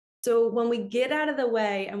So when we get out of the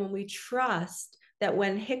way and when we trust that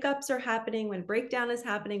when hiccups are happening, when breakdown is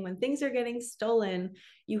happening, when things are getting stolen,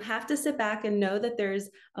 you have to sit back and know that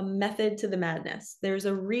there's a method to the madness. There's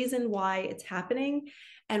a reason why it's happening.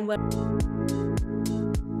 And when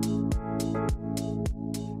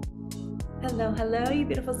Hello, you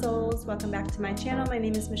beautiful souls. Welcome back to my channel. My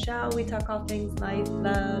name is Michelle. We talk all things life,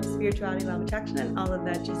 love, spirituality, law of attraction, and all of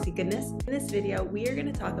that juicy goodness. In this video, we are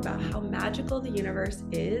going to talk about how magical the universe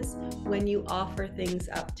is when you offer things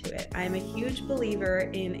up to it. I am a huge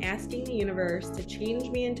believer in asking the universe to change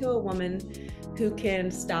me into a woman who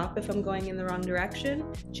can stop if I'm going in the wrong direction,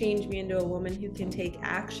 change me into a woman who can take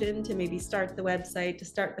action to maybe start the website, to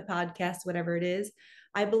start the podcast, whatever it is.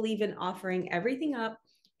 I believe in offering everything up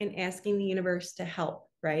and asking the universe to help,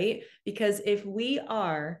 right? Because if we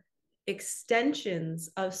are extensions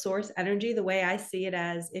of source energy, the way I see it,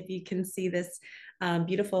 as if you can see this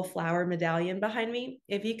beautiful flower medallion behind me,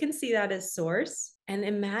 if you can see that as source, and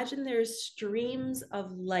imagine there's streams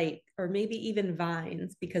of light, or maybe even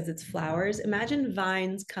vines, because it's flowers. Imagine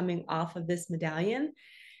vines coming off of this medallion,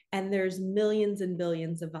 and there's millions and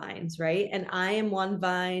billions of vines, right? And I am one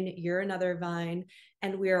vine, you're another vine,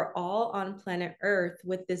 and we are all on planet Earth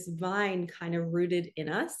with this vine kind of rooted in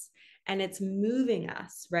us, and it's moving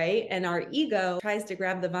us, right? And our ego tries to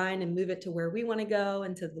grab the vine and move it to where we want to go,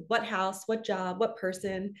 into what house, what job, what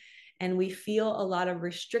person. And we feel a lot of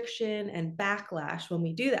restriction and backlash when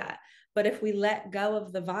we do that. But if we let go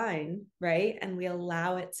of the vine, right, and we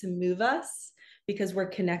allow it to move us, because we're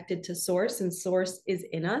connected to source and source is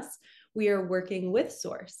in us, we are working with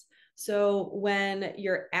source. So when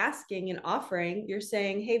you're asking and offering, you're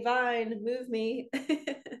saying, hey, vine, move me.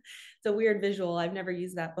 It's a weird visual. I've never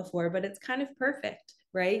used that before, but it's kind of perfect,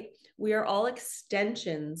 right? We are all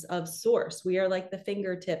extensions of source. We are like the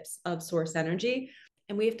fingertips of source energy,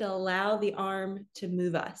 and we have to allow the arm to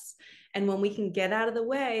move us. And when we can get out of the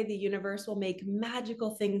way, the universe will make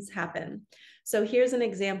magical things happen. So here's an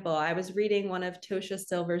example. I was reading one of Tosha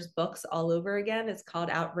Silver's books all over again. It's called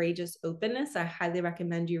Outrageous Openness. I highly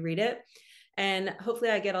recommend you read it. And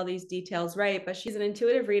hopefully I get all these details right, but she's an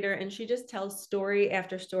intuitive reader, and she just tells story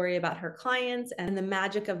after story about her clients and the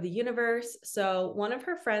magic of the universe. So one of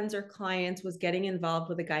her friends or clients was getting involved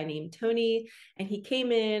with a guy named Tony, and he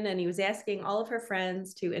came in and he was asking all of her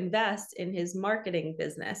friends to invest in his marketing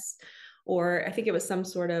business, or I think it was some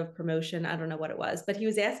sort of promotion. I don't know what it was, but he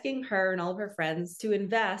was asking her and all of her friends to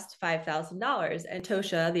invest $5,000. And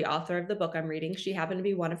Tosha, the author of the book I'm reading, she happened to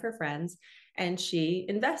be one of her friends, and she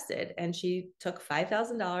invested, and she took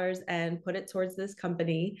 $5,000 and put it towards this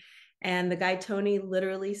company. And the guy, Tony,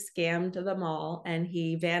 literally scammed them all, and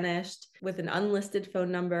he vanished with an unlisted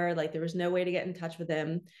phone number. Like, there was no way to get in touch with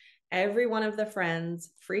him. Every one of the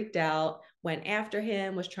friends freaked out, went after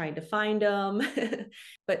him, was trying to find him.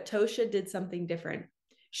 But Tosha did something different.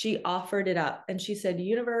 She offered it up, and she said,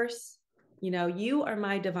 universe, you are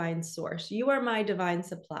my divine source. You are my divine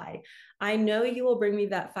supply. I know you will bring me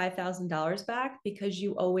that $5,000 back because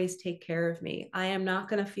you always take care of me. I am not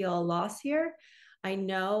going to feel a loss here. I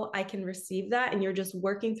know I can receive that, and you're just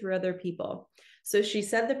working through other people. So she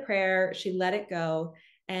said the prayer, she let it go.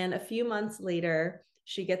 And a few months later,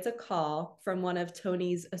 she gets a call from one of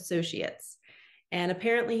Tony's associates. And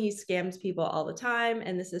apparently he scams people all the time.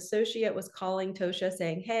 And this associate was calling Tosha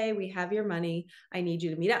saying, hey, we have your money. I need you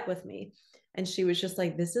to meet up with me. And she was just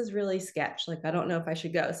like, this is really sketch. Like, I don't know if I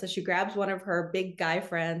should go. So she grabs one of her big guy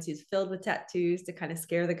friends who's filled with tattoos to kind of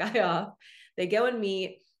scare the guy off. They go and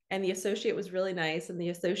meet. And the associate was really nice. And the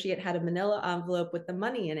associate had a manila envelope with the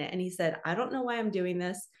money in it. And he said, I don't know why I'm doing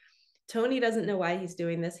this. Tony doesn't know why he's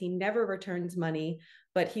doing this. He never returns money,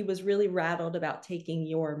 but he was really rattled about taking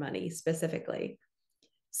your money specifically.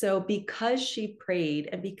 So because she prayed,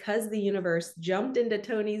 and because the universe jumped into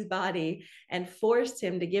Tony's body and forced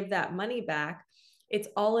him to give that money back, it's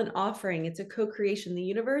all an offering. It's a co-creation. The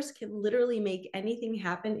universe can literally make anything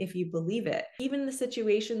happen if you believe it. Even the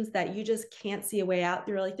situations that you just can't see a way out,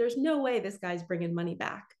 you're like, there's no way this guy's bringing money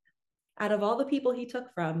back. Out of all the people he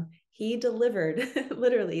took from, he delivered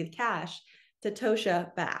literally cash to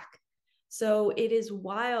Tosha back. So it is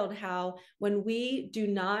wild how when we do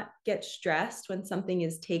not get stressed when something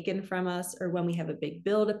is taken from us, or when we have a big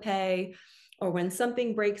bill to pay, or when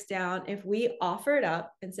something breaks down, if we offer it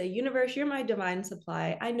up and say, universe, you're my divine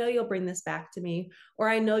supply. I know you'll bring this back to me, or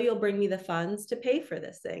I know you'll bring me the funds to pay for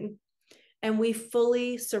this thing. And we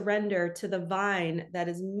fully surrender to the vine that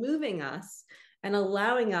is moving us and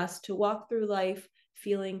allowing us to walk through life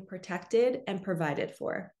feeling protected and provided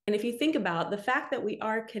for. And if you think about the fact that we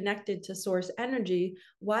are connected to source energy,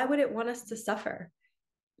 why would it want us to suffer?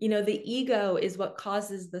 The ego is what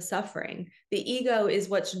causes the suffering. The ego is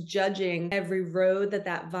what's judging every road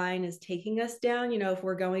that vine is taking us down. If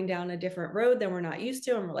we're going down a different road than we're not used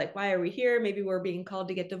to, and we're like, why are we here? Maybe we're being called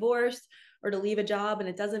to get divorced or to leave a job and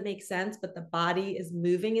it doesn't make sense, but the body is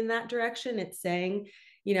moving in that direction. It's saying,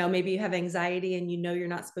 maybe you have anxiety and you're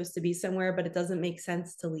not supposed to be somewhere, but it doesn't make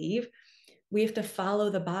sense to leave. We have to follow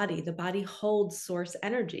the body. The body holds source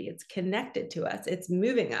energy. It's connected to us. It's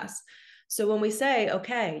moving us. So when we say,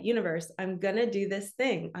 okay, universe, I'm going to do this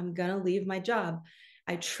thing, I'm going to leave my job,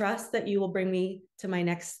 I trust that you will bring me to my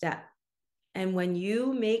next step. And when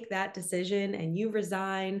you make that decision and you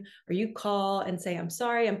resign or you call and say, I'm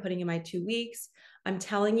sorry, I'm putting in my 2 weeks, I'm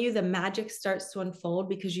telling you, the magic starts to unfold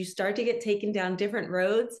because you start to get taken down different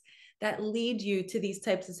roads that lead you to these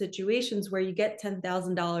types of situations where you get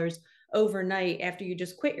 $10,000 overnight after you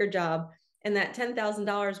just quit your job. And that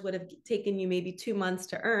 $10,000 would have taken you maybe 2 months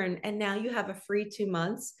to earn. And now you have a free 2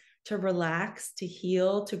 months to relax, to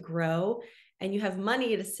heal, to grow. And you have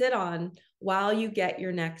money to sit on while you get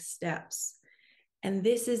your next steps. And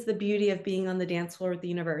this is the beauty of being on the dance floor with the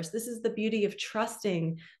universe. This is the beauty of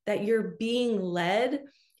trusting that you're being led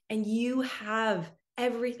and you have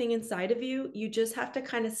everything inside of you. You just have to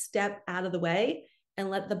kind of step out of the way and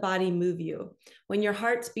let the body move you. When your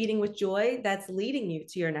heart's beating with joy, that's leading you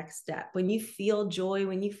to your next step. When you feel joy,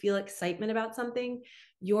 when you feel excitement about something,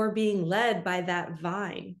 you're being led by that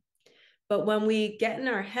vine. But when we get in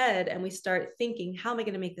our head and we start thinking, how am I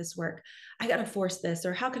going to make this work? I got to force this,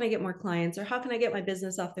 or how can I get more clients, or how can I get my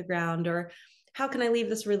business off the ground, or how can I leave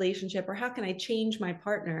this relationship, or how can I change my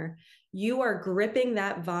partner? You are gripping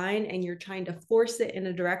that vine and you're trying to force it in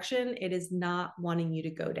a direction it is not wanting you to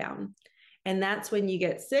go down. And that's when you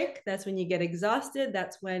get sick. That's when you get exhausted.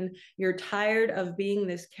 That's when you're tired of being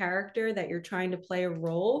this character that you're trying to play a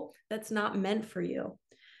role that's not meant for you.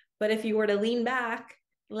 But if you were to lean back,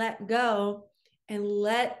 let go, and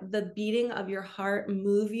let the beating of your heart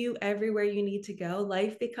move you everywhere you need to go,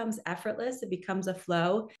 life becomes effortless. It becomes a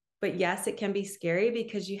flow. But yes, it can be scary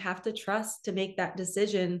because you have to trust to make that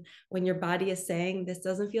decision when your body is saying, this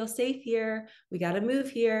doesn't feel safe here. We got to move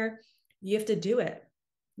here. You have to do it.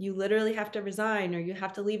 You literally have to resign, or you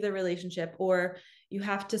have to leave the relationship, or you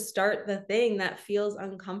have to start the thing that feels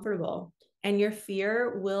uncomfortable. And your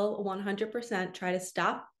fear will 100% try to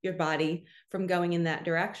stop your body from going in that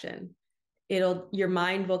direction. Your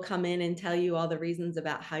mind will come in and tell you all the reasons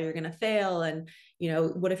about how you're going to fail. And,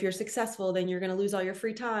 what if you're successful, then you're going to lose all your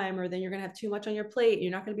free time, or then you're going to have too much on your plate.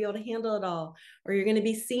 You're not going to be able to handle it all, or you're going to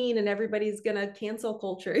be seen and everybody's going to cancel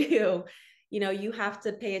culture you. You have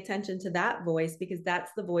to pay attention to that voice, because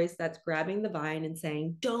that's the voice that's grabbing the vine and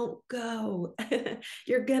saying, don't go,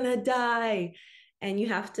 you're going to die. And you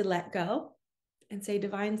have to let go and say,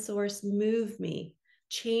 divine source, move me,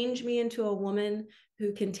 change me into a woman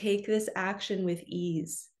who can take this action with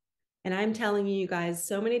ease. And I'm telling you guys,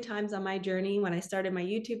 so many times on my journey, when I started my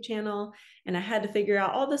YouTube channel and I had to figure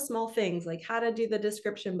out all the small things, like how to do the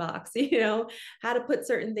description box, how to put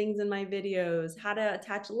certain things in my videos, how to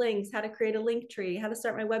attach links, how to create a link tree, how to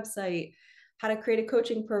start my website, how to create a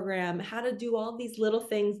coaching program, how to do all these little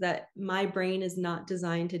things that my brain is not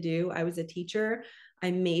designed to do. I was a teacher.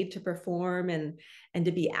 I'm made to perform and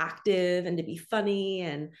to be active and to be funny.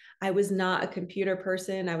 And I was not a computer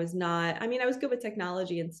person. I was good with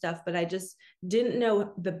technology and stuff, but I just didn't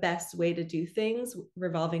know the best way to do things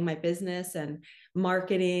revolving my business and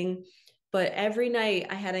marketing. But every night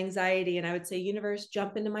I had anxiety and I would say, universe,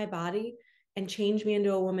 jump into my body and change me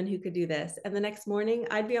into a woman who could do this. And the next morning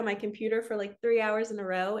I'd be on my computer for like 3 hours in a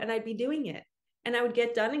row and I'd be doing it. And I would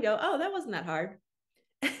get done and go, oh, that wasn't that hard.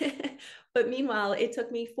 But meanwhile, it took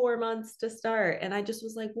me 4 months to start. And I just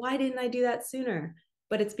was like, why didn't I do that sooner?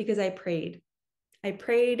 But it's because I prayed. I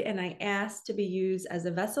prayed and I asked to be used as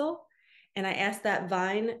a vessel. And I asked that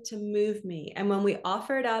vine to move me. And when we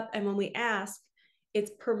offer it up and when we ask,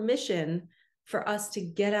 it's permission for us to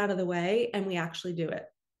get out of the way, and we actually do it.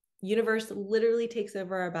 Universe literally takes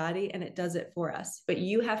over our body and it does it for us. But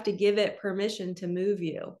you have to give it permission to move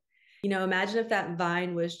you. Imagine if that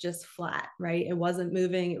vine was just flat, right? It wasn't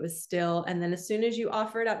moving, it was still. And then as soon as you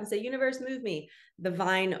offer it up and say, universe, move me, the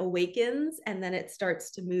vine awakens and then it starts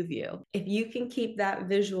to move you. If you can keep that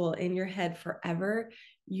visual in your head forever,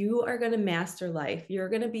 you are going to master life. You're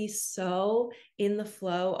going to be so in the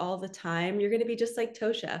flow all the time. You're going to be just like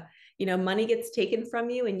Tosha. Money gets taken from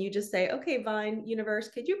you and you just say, okay, vine, universe,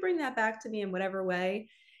 could you bring that back to me in whatever way?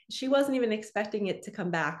 She wasn't even expecting it to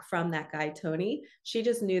come back from that guy, Tony. She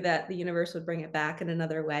just knew that the universe would bring it back in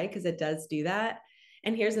another way, because it does do that.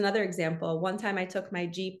 And here's another example. One time I took my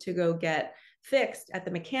Jeep to go get fixed at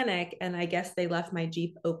the mechanic, and I guess they left my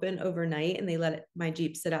Jeep open overnight and they let my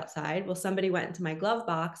Jeep sit outside. Well, somebody went into my glove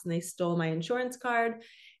box and they stole my insurance card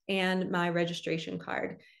and my registration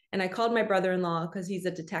card. And I called my brother-in-law because he's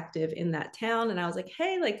a detective in that town. And I was like,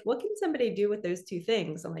 hey, like, what can somebody do with those two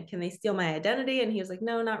things? I'm like, can they steal my identity? And he was like,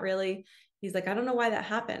 no, not really. He's like, I don't know why that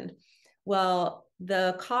happened. Well,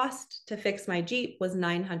 the cost to fix my Jeep was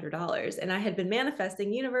 $900. And I had been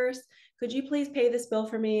manifesting, universe, could you please pay this bill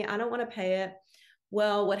for me? I don't want to pay it.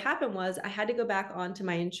 Well, what happened was I had to go back onto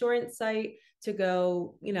my insurance site to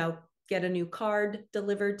go, get a new card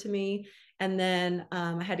delivered to me. And then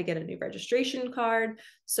I had to get a new registration card.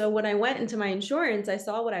 So when I went into my insurance, I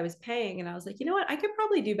saw what I was paying and I was like, you know what, I could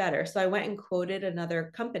probably do better. So I went and quoted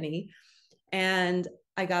another company and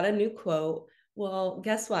I got a new quote. Well,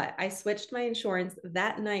 guess what? I switched my insurance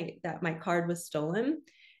that night that my card was stolen.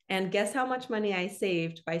 And guess how much money I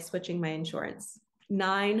saved by switching my insurance?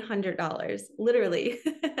 $900. Literally,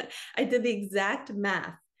 I did the exact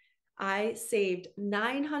math. I saved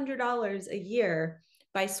 $900 a year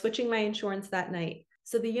by switching my insurance that night.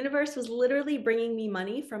 So the universe was literally bringing me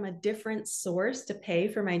money from a different source to pay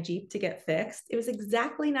for my Jeep to get fixed. It was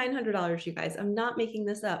exactly $900, you guys. I'm not making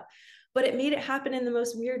this up. But it made it happen in the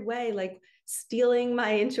most weird way, like stealing my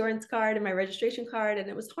insurance card and my registration card. And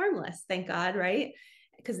it was harmless, thank God, right?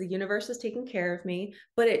 Because the universe was taking care of me.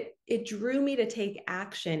 But it drew me to take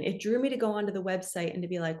action. It drew me to go onto the website and to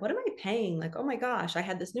be like, what am I paying? Like, oh my gosh, I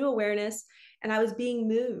had this new awareness and I was being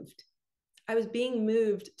moved. I was being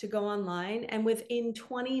moved to go online. And within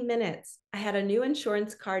 20 minutes, I had a new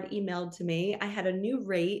insurance card emailed to me. I had a new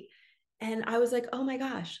rate. And I was like, oh my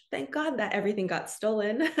gosh, thank God that everything got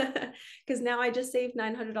stolen. Because now I just saved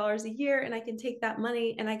 $900 a year and I can take that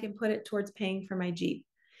money and I can put it towards paying for my Jeep.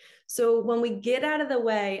 So when we get out of the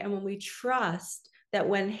way and when we trust that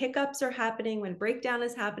when hiccups are happening, when breakdown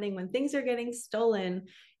is happening, when things are getting stolen,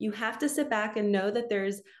 you have to sit back and know that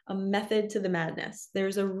there's a method to the madness.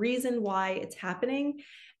 There's a reason why it's happening.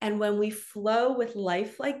 And when we flow with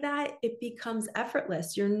life like that, it becomes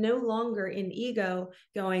effortless. You're no longer in ego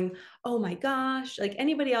going, oh my gosh, like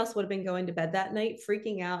anybody else would have been going to bed that night,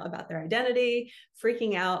 freaking out about their identity,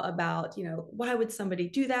 freaking out about, why would somebody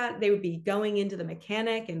do that? They would be going into the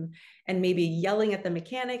mechanic and maybe yelling at the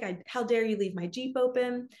mechanic, how dare you leave my Jeep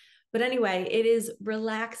open? But anyway, it is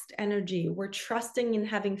relaxed energy. We're trusting and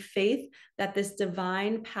having faith that this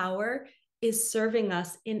divine power is serving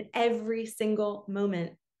us in every single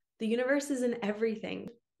moment. The universe is in everything.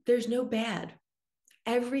 There's no bad.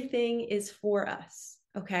 Everything is for us.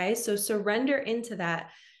 Okay. So surrender into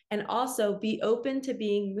that and also be open to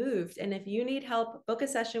being moved. And if you need help, book a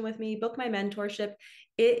session with me, book my mentorship.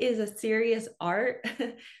 It is a serious art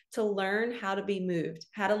to learn how to be moved,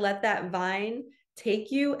 how to let that vine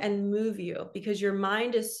take you and move you, because your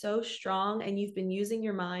mind is so strong and you've been using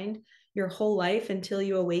your mind your whole life until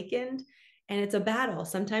you awakened. And it's a battle.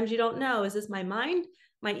 Sometimes you don't know, is this my mind,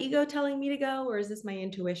 my ego telling me to go, or is this my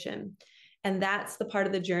intuition? And that's the part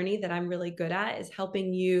of the journey that I'm really good at, is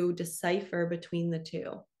helping you decipher between the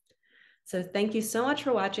two. So thank you so much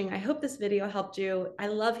for watching. I hope this video helped you. I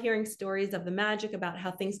love hearing stories of the magic, about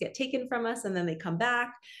how things get taken from us and then they come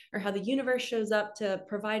back, or how the universe shows up to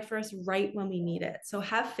provide for us right when we need it. So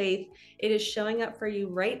have faith. It is showing up for you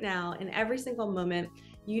right now in every single moment.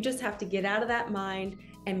 You just have to get out of that mind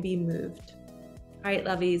and be moved. All right,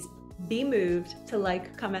 lovies, be moved to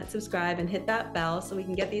like, comment, subscribe, and hit that bell so we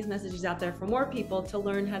can get these messages out there for more people to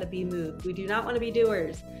learn how to be moved. We do not want to be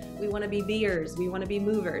doers. We want to be beers. We want to be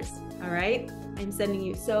movers. All right. I'm sending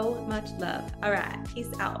you so much love. All right. Peace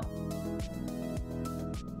out.